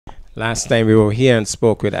Last time we were here and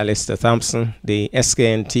spoke with Allister Thompson, the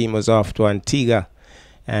SKN team was off to Antigua,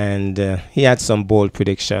 and he had some bold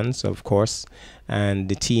predictions, of course, and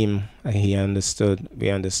the team, we understood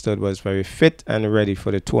was very fit and ready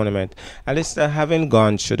for the tournament. Allister, having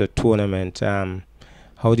gone through the tournament,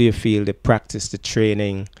 how do you feel the practice, the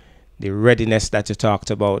training, the readiness that you talked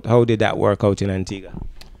about? How did that work out in Antigua?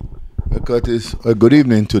 Curtis, good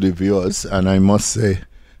evening to the viewers, and I must say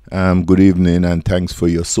good evening and thanks for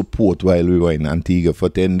your support while we were in Antigua for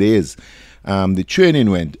 10 days. The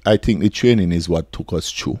training I think the training is what took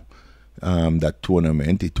us through that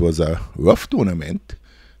tournament. It was a rough tournament,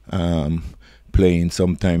 playing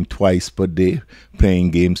sometime twice per day,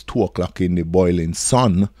 playing games 2 o'clock in the boiling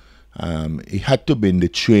sun. It had to be in the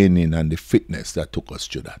training and the fitness that took us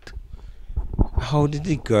through that. How did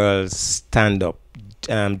the girls stand up?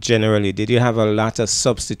 Generally, did you have a lot of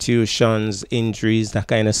substitutions, injuries, that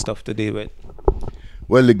kind of stuff to deal with?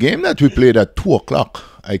 Well, the game that we played at 2 o'clock,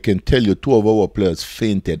 I can tell you 2 of our players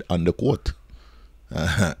fainted on the court.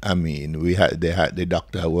 I mean, they had the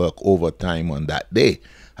doctor work overtime on that day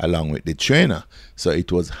along with the trainer, so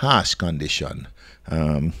it was harsh condition.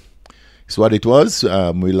 It's what it was.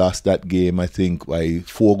 We lost that game, I think, by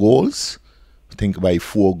 4 goals. I think by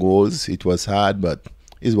 4 goals. It was hard, but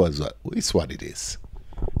it's what it is.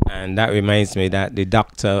 And that reminds me that the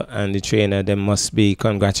doctor and the trainer, they must be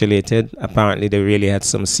congratulated. Apparently, they really had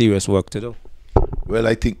some serious work to do. Well,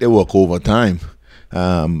 I think they work overtime.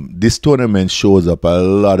 This tournament shows up a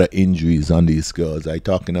lot of injuries on these girls. I'm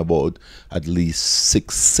talking about at least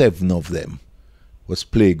 6, 7 of them was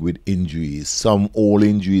plagued with injuries. Some old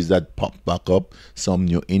injuries that popped back up, some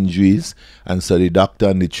new injuries. And so the doctor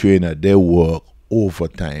and the trainer, they work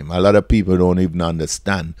overtime. A lot of people don't even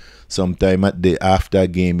understand. Sometime at the after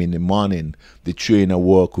game in the morning, the trainer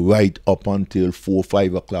work right up until 4,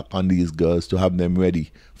 5 o'clock on these girls to have them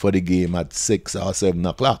ready for the game at 6 or 7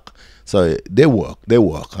 o'clock. So they work,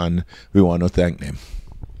 and we want to thank them.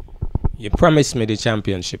 You promised me the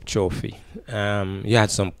championship trophy. You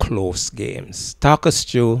had some close games. Talk us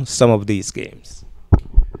through some of these games.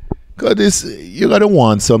 Because you gotta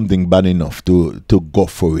want something bad enough to go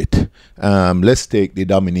for it. Let's take the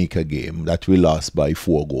Dominica game that we lost by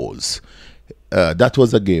 4 goals. That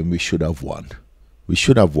was a game we should have won. We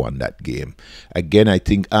should have won that game. Again, I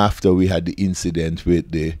think after we had the incident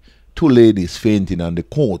with the 2 ladies fainting on the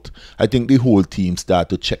court, I think the whole team started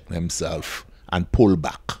to check themselves and pull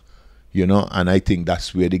back. You know, and I think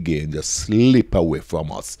that's where the game just slipped away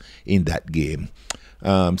from us in that game.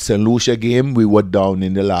 St. Lucia game, we were down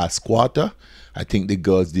in the last quarter. I think the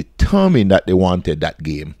girls determined that they wanted that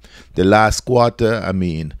game. The last quarter, I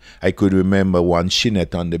mean, I could remember one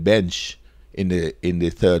Shinette on the bench in the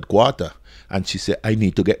 3rd quarter, and she said, I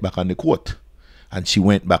need to get back on the court. And she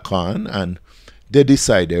went back on, and they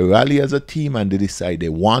decided they rally as a team, and they decided they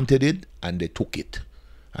wanted it, and they took it.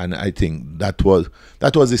 And I think that was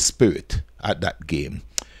the spirit at that game.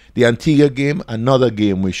 The Antigua game, another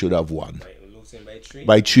game we should have won.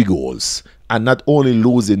 By 3 goals. And not only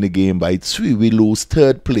losing the game by 3, we lose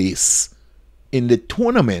 3rd place in the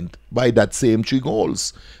tournament by that same 3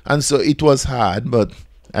 goals. And so it was hard, but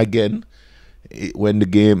again, when the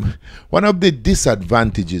game, one of the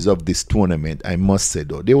disadvantages of this tournament, I must say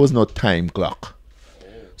though, there was no time clock.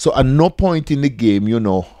 So at no point in the game, you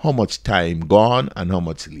know how much time gone and how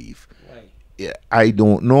much leave. Yeah, I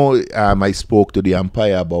don't know. I spoke to the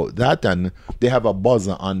umpire about that, and they have a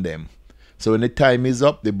buzzer on them. So when the time is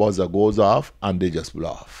up, the buzzer goes off and they just blow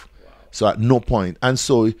off. Wow. So at no point. And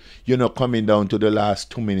so, you know, coming down to the last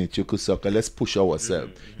 2 minutes, you could say, okay, let's push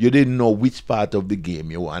ourselves. You didn't know which part of the game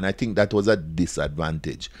you were. And I think that was a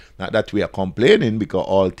disadvantage. Not that we are complaining because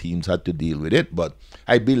all teams had to deal with it, but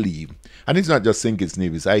I believe, and it's not just St. Kitts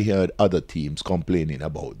Nevis, I heard other teams complaining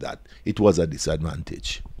about that. It was a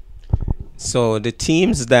disadvantage. So the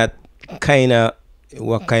teams that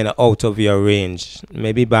were kind of out of your range,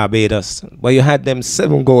 maybe Barbados, but you had them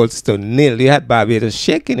 7 goals to 0. You had Barbados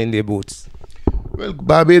shaking in their boots. Well,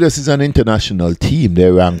 Barbados is an international team. They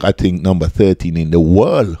rank, I think, number 13 in the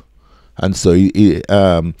world. And so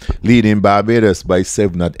leading Barbados by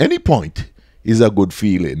 7 at any point is a good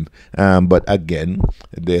feeling. But again,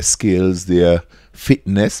 their skills, their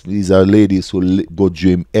fitness, these are ladies who go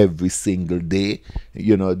gym every single day.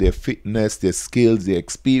 You know, their fitness, their skills, their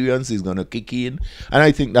experience is going to kick in. And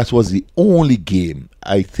I think that was the only game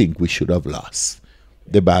I think we should have lost,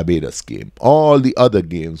 the Barbados game. All the other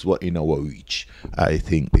games were in our reach. I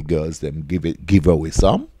think the girls them give away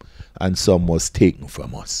some, and some was taken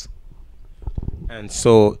from us. And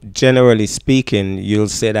so, generally speaking, you'll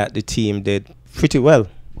say that the team did pretty well.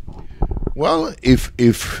 Well,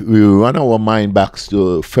 if we run our mind back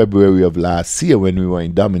to February of last year when we were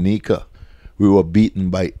in Dominica, we were beaten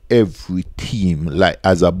by every team like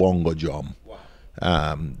as a bongo drum.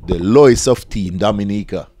 Wow. The lowest of team,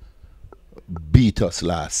 Dominica, beat us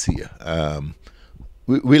last year.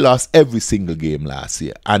 We lost every single game last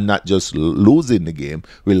year, and not just losing the game,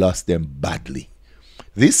 we lost them badly.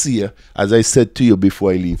 This year, as I said to you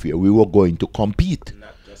before I leave here, we were going to compete,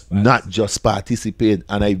 not just participate,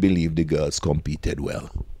 and I believe the girls competed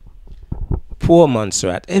well. Poor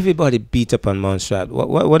Montserrat. Everybody beat up on Montserrat.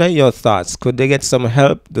 What are your thoughts? Could they get some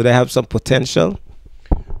help? Do they have some potential?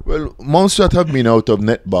 Well, Montserrat have been out of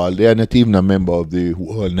netball. They are not even a member of the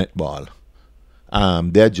World Netball.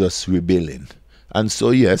 They're just rebuilding. And so,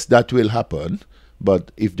 yes, that will happen.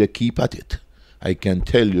 But if they keep at it, I can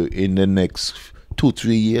tell you in the next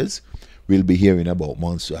 2-3 years, we'll be hearing about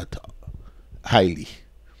Montserrat highly.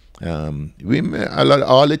 All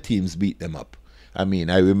the teams beat them up. I mean,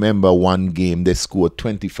 I remember one game they scored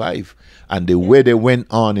 25, and the way they went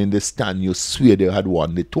on in the stand, you swear they had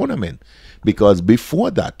won the tournament. Because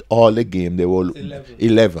before that, all the game they were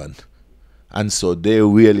 11. And so they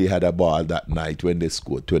really had a ball that night when they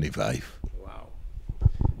scored 25. Wow.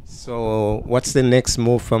 So what's the next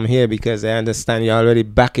move from here? Because I understand you're already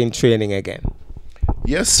back in training again.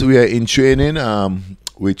 Yes, we are in training.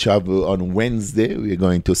 We travel on Wednesday. We're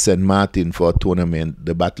going to St. Martin for a tournament,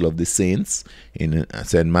 the Battle of the Saints in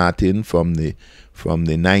St. Martin from the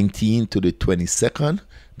 19th to the 22nd.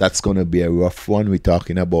 That's going to be a rough one. We're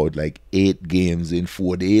talking about like 8 games in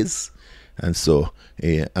 4 days. And so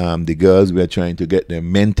the girls, we're trying to get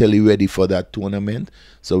them mentally ready for that tournament.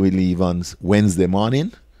 So we leave on Wednesday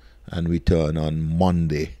morning and return on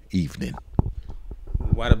Monday evening.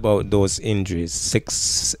 What about those injuries?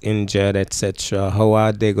 6 injured, etc. How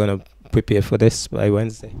are they going to prepare for this by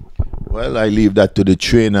Wednesday? Well, I leave that to the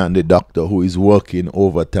trainer and the doctor who is working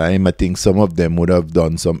overtime. I think some of them would have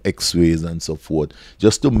done some x-rays and so forth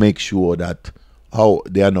just to make sure that how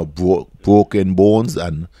they are not broken bones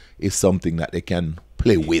and it's something that they can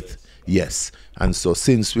play with. Yes. And so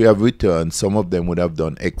since we have returned, some of them would have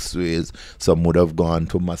done x-rays, some would have gone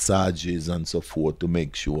to massages and so forth to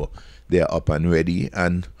make sure they're up and ready.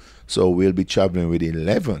 And so we'll be traveling with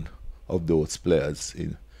 11 of those players.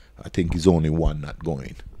 I think it's only one not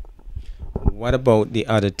going. What about the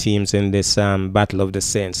other teams in this Battle of the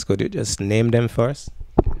Saints? Could you just name them first?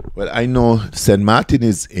 Well, I know St. Martin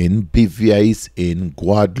is in, Bivia is in,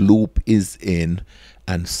 Guadeloupe is in,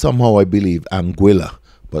 and somehow I believe Anguilla.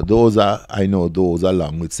 But those are, I know those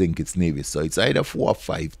along with St. Kitts Nevis. So it's either 4 or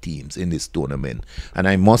 5 teams in this tournament. And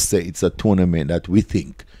I must say it's a tournament that we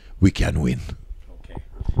think we can win. Okay.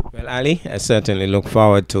 Well, Ali, I certainly look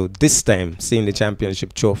forward to this time seeing the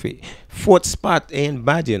championship trophy. 4th spot ain't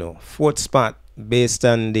bad, you know. 4th spot based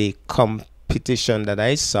on the competition that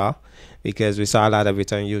I saw, because we saw a lot of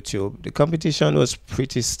it on YouTube. The competition was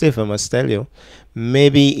pretty stiff, I must tell you.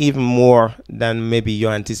 Maybe even more than maybe you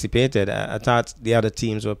anticipated. I thought the other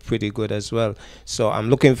teams were pretty good as well. So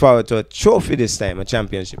I'm looking forward to a trophy this time, a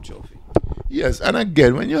championship trophy. Yes, and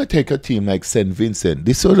again, when you take a team like St. Vincent,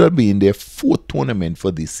 this would have been their 4th tournament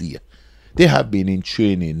for this year. They have been in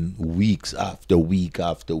training weeks after week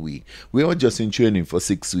after week. We were just in training for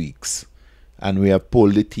 6 weeks. And we have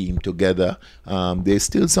pulled the team together. There's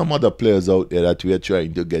still some other players out there that we are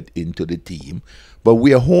trying to get into the team. But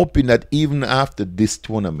we are hoping that even after this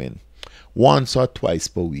tournament, once or twice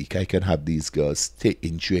per week, I can have these girls stay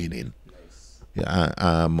in training.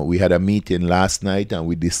 Nice. We had a meeting last night and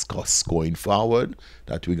we discussed going forward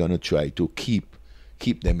that we're going to try to keep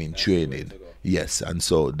them in training. Yes, and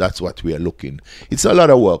so that's what we are looking. It's a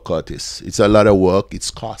lot of work, Curtis. It's a lot of work.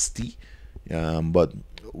 It's costly. But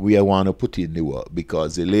we want to put in the work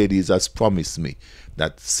because the ladies has promised me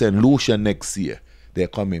that St. Lucia next year, they're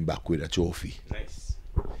coming back with a trophy. Nice.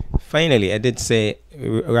 Finally, I did say,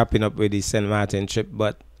 wrapping up with the St. Martin trip,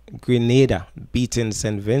 but Grenada beating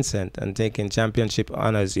St. Vincent and taking championship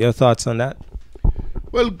honors. Your thoughts on that?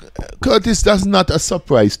 Well, Curtis, that's not a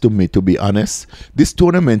surprise to me, to be honest. This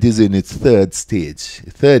tournament is in its 3rd stage,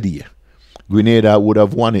 3rd year. Grenada would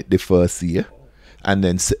have won it the 1st year. And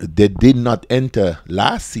then they did not enter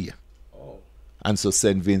last year. Oh. And so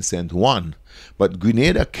St. Vincent won. But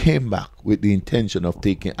Grenada came back with the intention of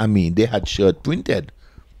taking, I mean, they had shirt printed.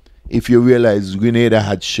 If you realize Grenada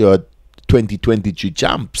had shirt 2023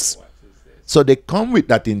 champs. So they come with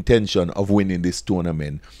that intention of winning this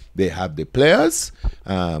tournament. They have the players,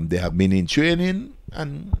 they have been in training,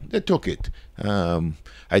 and they took it.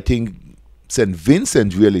 I think St.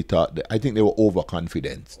 Vincent really thought, I think they were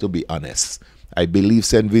overconfident, to be honest. I believe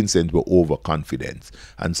St. Vincent were overconfident.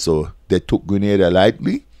 And so they took Grenada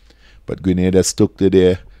lightly. But Grenada stuck to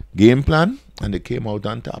their game plan and they came out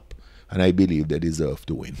on top. And I believe they deserve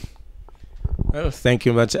to win. Well, thank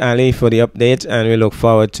you much, Ali, for the update, and we look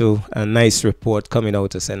forward to a nice report coming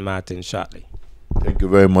out of St. Martin shortly. Thank you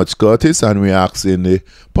very much, Curtis, and we're asking the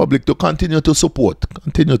public to continue to support.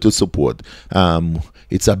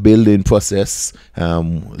 It's a building process.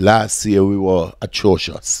 Last year we were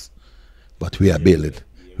atrocious, but we are building.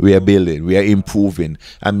 We are building. We are improving.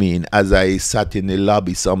 I mean, as I sat in the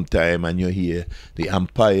lobby sometime and you hear the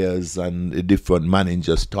umpires and the different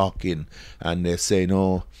managers talking, and they're saying,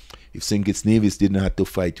 oh, if St. Kitts Nevis didn't have to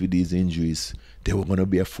fight with these injuries, they were going to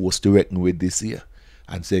be a force to reckon with this year.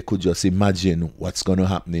 And so they could just imagine what's going to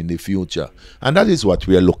happen in the future. And that is what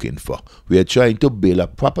we are looking for. We are trying to build a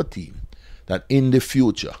proper team that in the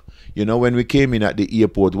future, you know, when we came in at the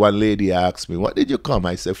airport, one lady asked me, what did you come?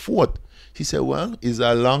 I said, fourth. She said, well, it's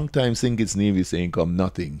a long time St. Kitts Nevis ain't come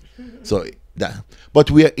nothing. So that, but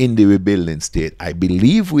we are in the rebuilding state. I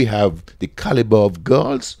believe we have the caliber of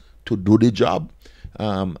girls to do the job.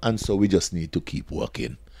 And so we just need to keep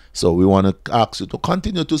working. So we want to ask you to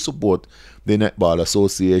continue to support the Netball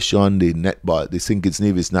Association, the St. Kitts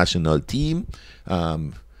Nevis national team.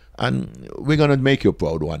 And we're going to make you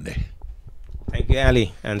proud one day. Thank you,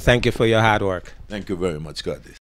 Ali, and thank you for your hard work. Thank you very much, Curtis.